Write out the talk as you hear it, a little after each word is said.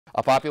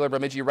A popular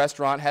Bemidji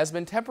restaurant has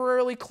been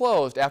temporarily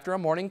closed after a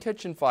morning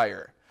kitchen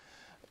fire.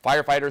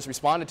 Firefighters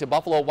responded to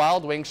Buffalo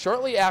Wild Wings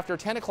shortly after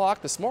 10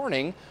 o'clock this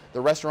morning.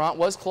 The restaurant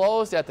was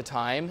closed at the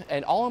time,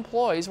 and all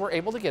employees were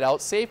able to get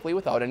out safely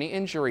without any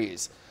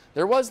injuries.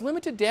 There was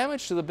limited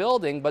damage to the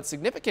building, but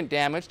significant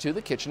damage to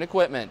the kitchen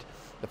equipment.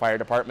 The fire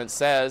department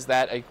says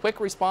that a quick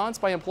response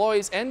by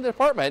employees and the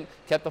department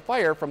kept the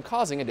fire from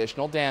causing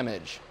additional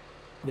damage.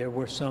 There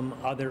were some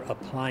other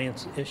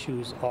appliance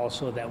issues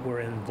also that were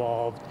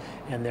involved,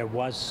 and there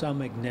was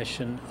some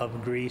ignition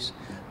of grease.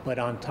 But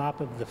on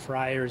top of the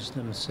fryers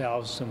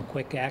themselves, some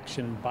quick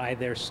action by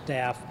their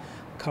staff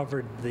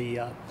covered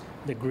the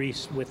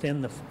grease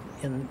within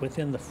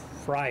the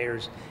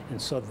fryers,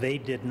 and so they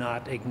did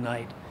not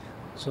ignite.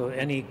 So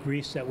any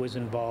grease that was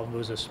involved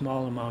was a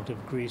small amount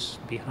of grease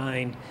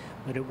behind,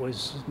 but it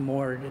was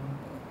more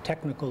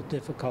technical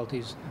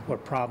difficulties or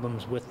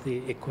problems with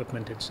the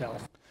equipment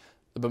itself.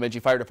 The Bemidji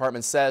Fire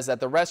Department says that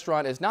the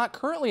restaurant is not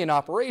currently in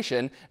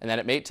operation and that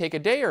it may take a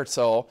day or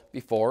so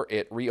before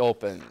it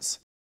reopens.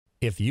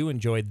 If you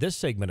enjoyed this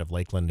segment of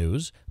Lakeland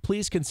News,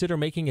 please consider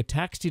making a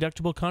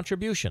tax-deductible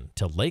contribution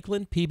to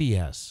Lakeland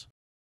PBS.